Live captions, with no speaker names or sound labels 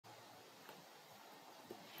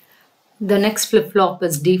The next flip-flop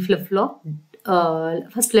is D flip-flop.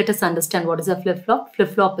 First, let us understand what is a flip-flop.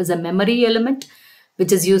 Flip-flop is a memory element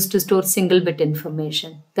which is used to store single bit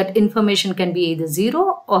information. That information can be either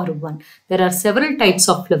 0 or 1. There are several types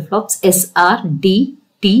of flip-flops: SR, D,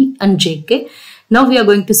 T and JK. Now we are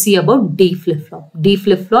going to see about D flip-flop. D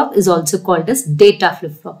flip-flop is also called as data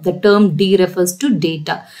flip-flop. The term D refers to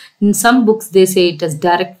data. In some books they say it as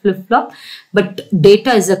direct flip-flop, but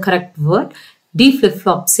data is the correct word. D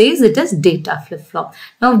flip-flop says it is data flip-flop.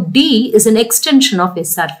 Now D is an extension of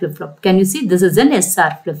SR flip-flop. Can you see? This is an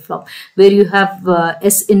SR flip-flop where you have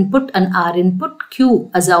S input and R input, Q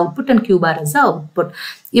as output and Q bar as output.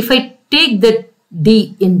 If I take the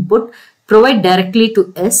D input, provide directly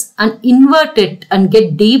to S and invert it and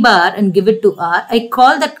get D bar and give it to R, I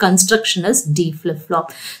call that construction as D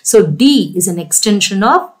flip-flop. So D is an extension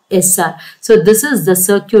of SR. So this is the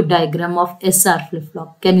circuit diagram of SR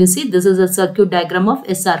flip-flop. Can you see? This is a circuit diagram of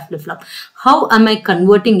SR flip-flop. How am I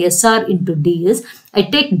converting SR into D is, I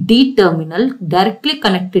take D terminal directly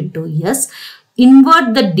connected to S,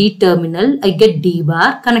 invert the D terminal, I get D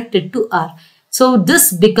bar connected to R. So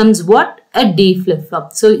this becomes what? A D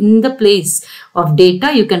flip-flop. So in the place of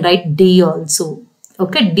data, you can write D also.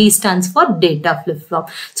 Okay, D stands for data flip-flop.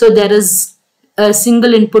 So there is a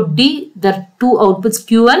single input D, there are two outputs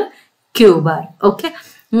Q and Q bar. Okay,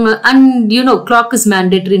 and you know clock is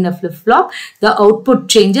mandatory in a flip-flop. The output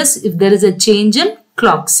changes if there is a change in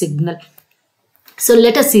clock signal. So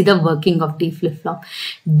let us see the working of D flip-flop.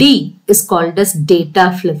 D is called as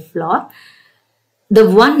data flip-flop. The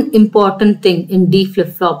one important thing in D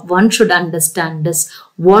flip-flop one should understand is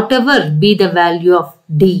whatever be the value of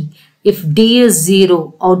D, if D is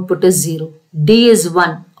 0, output is 0. D is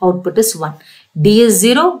 1, output is 1. D is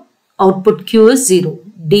 0, output Q is 0.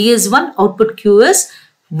 D is 1, output Q is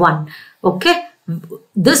 1. Okay.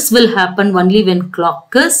 This will happen only when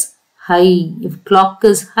clock is high. If clock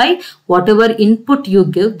is high, whatever input you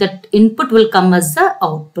give, that input will come as the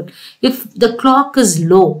output. If the clock is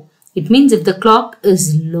low, it means if the clock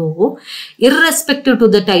is low, irrespective to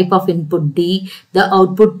the type of input D, the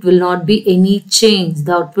output will not be any change.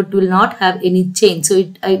 The output will not have any change. So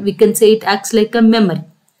we can say it acts like a memory.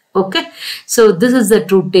 Okay. So this is the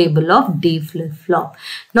truth table of D flip-flop.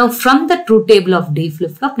 Now from the truth table of D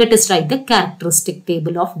flip-flop, let us write the characteristic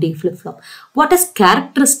table of D flip-flop. What is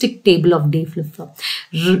characteristic table of D flip-flop?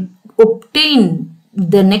 Obtain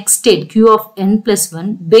the next state Q of n plus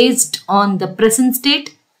 1 based on the present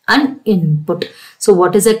state and input. So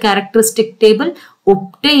what is a characteristic table?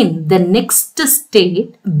 Obtain the next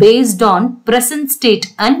state based on present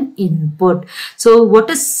state and input. So what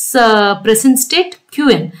is present state?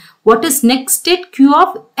 Qn. What is next state? Q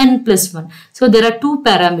of n plus 1. So there are two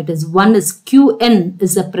parameters. One is Qn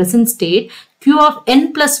is the present state. Q of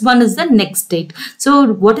n plus 1 is the next state.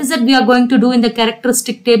 So what is that we are going to do in the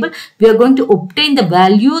characteristic table? We are going to obtain the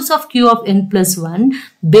values of Q of n plus 1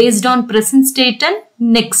 based on present state and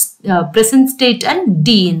present state and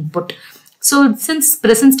D input. So since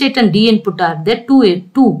present state and D input are there,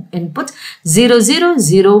 two inputs 0, 0,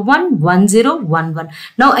 0, 1, 1, 0, 1, 1.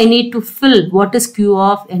 Now I need to fill what is Q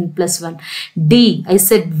of n plus 1. D, I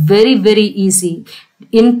said very easy.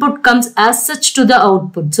 Input comes as such to the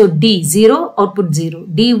output. So D 0, output 0.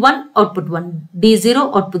 D 1, output 1. D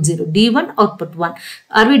 0, output 0. D 1, output 1.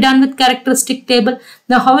 Are we done with characteristic table?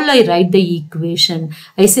 Now how will I write the equation?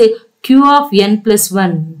 I say Q of n plus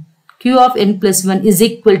 1. Q of n plus 1 is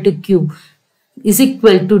equal to Q is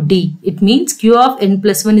equal to D. It means Q of n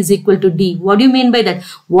plus 1 is equal to D. What do you mean by that?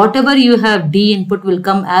 Whatever you have D input will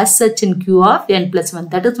come as such in Q of n plus 1.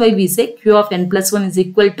 That is why we say Q of n plus 1 is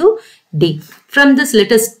equal to D. From this,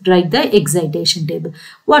 let us write the excitation table.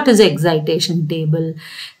 What is the excitation table?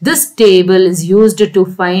 This table is used to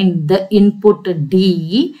find the input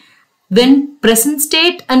D when present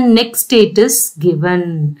state and next state is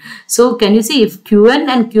given. So can you see, if Qn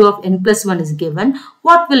and Q of n plus 1 is given,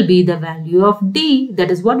 what will be the value of D?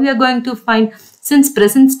 That is what we are going to find. Since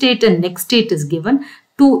present state and next state is given,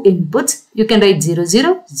 two inputs, you can write 0,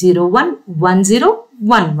 0, 0, 1, 1, 0,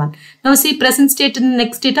 1, 1. Now see, present state and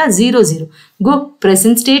next state are 0, 0. Go,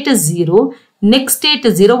 present state is 0, next state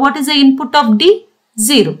is 0. What is the input of D?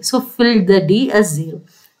 0. So fill the D as 0.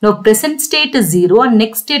 Now present state is 0 and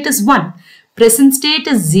next state is 1. Present state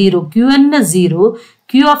is 0, Qn is 0,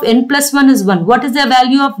 Q of n plus 1 is 1. What is the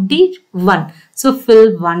value of D? 1. So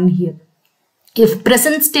fill 1 here. If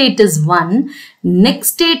present state is 1,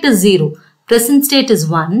 next state is 0. Present state is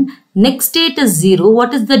 1, next state is 0.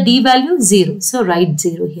 What is the D value? 0. So write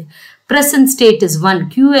 0 here. Present state is 1,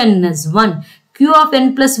 Qn is 1, Q of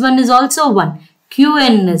n plus 1 is also 1.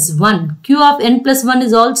 Qn is 1, Q of n plus 1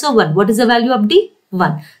 is also 1. What is the value of D?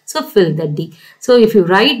 1. So fill the D. So if you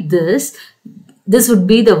write this, this would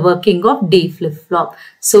be the working of D flip-flop.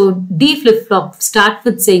 So D flip-flop, start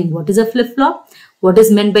with saying what is a flip-flop? What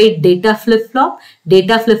is meant by data flip-flop?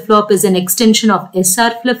 Data flip-flop is an extension of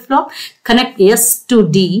SR flip-flop. Connect S to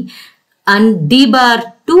D and D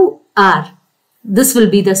bar to R. This will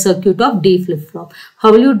be the circuit of D flip-flop.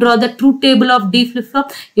 How will you draw the truth table of D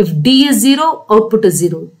flip-flop? If D is 0, output is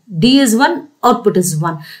 0. D is 1, output is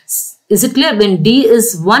 1. Is it clear? When D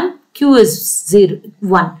is 1, Q is 0,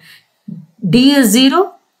 1. D is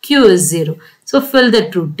 0, Q is 0. So fill the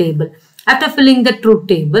truth table. After filling the truth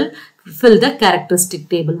table, fill the characteristic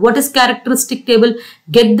table. What is characteristic table?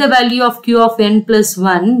 Get the value of Q of n plus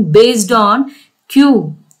 1 based on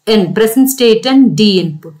Q in present state and D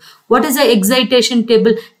input. What is the excitation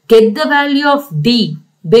table? Get the value of D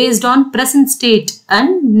based on present state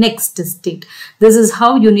and next state. This is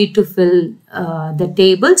how you need to fill the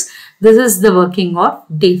tables. This is the working of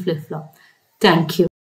D flip-flop. Thank you.